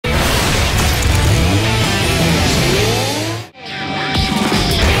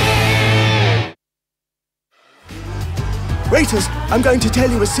Racers, I'm going to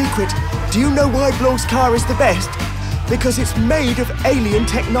tell you a secret. Do you know why Blorg's car is the best? Because it's made of alien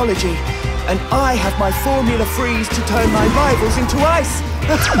technology. And I have my formula freeze to turn my rivals into ice.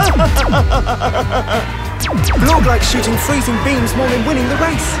 Blorg likes shooting freezing beams more than winning the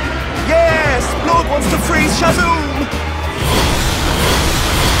race. Yes, Blorg wants to freeze Shazoom!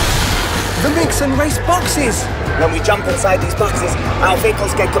 The mix and race boxes. When we jump inside these boxes, our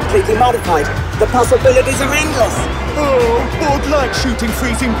vehicles get completely modified. The possibilities are endless. Oh, Blorg likes shooting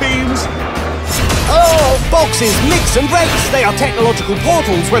freezing beams. Oh, boxes, mix and race. They are technological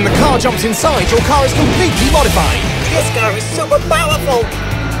portals. When the car jumps inside, your car is completely modified. This car is super powerful.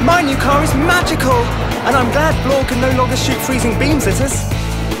 My new car is magical. And I'm glad Blorg can no longer shoot freezing beams at us.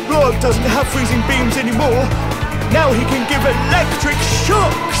 Blorg doesn't have freezing beams anymore. Now he can give electric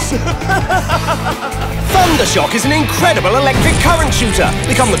shocks! Thundershock is an incredible electric current shooter.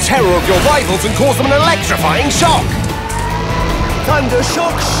 Become the terror of your rivals and cause them an electrifying shock.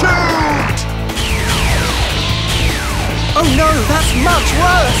 Thundershock shoot! Oh no, that's much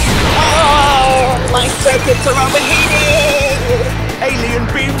worse! Oh, my circuits are overheating! Alien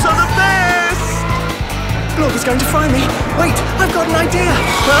beams are the best! Blorg is going to fry me. Wait, I've got an idea.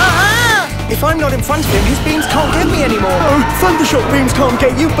 If I'm not in front of him, his beams can't get me anymore. Oh, Thundershock beams can't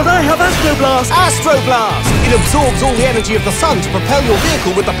get you, but I have Astroblast. Astroblast! It absorbs all the energy of the sun to propel your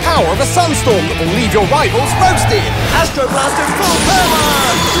vehicle with the power of a sunstorm that will leave your rivals roasted. Astroblast at full power!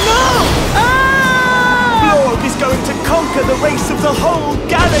 No! Ah! Blorg is going to conquer the race of the whole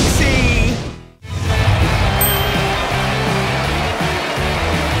galaxy!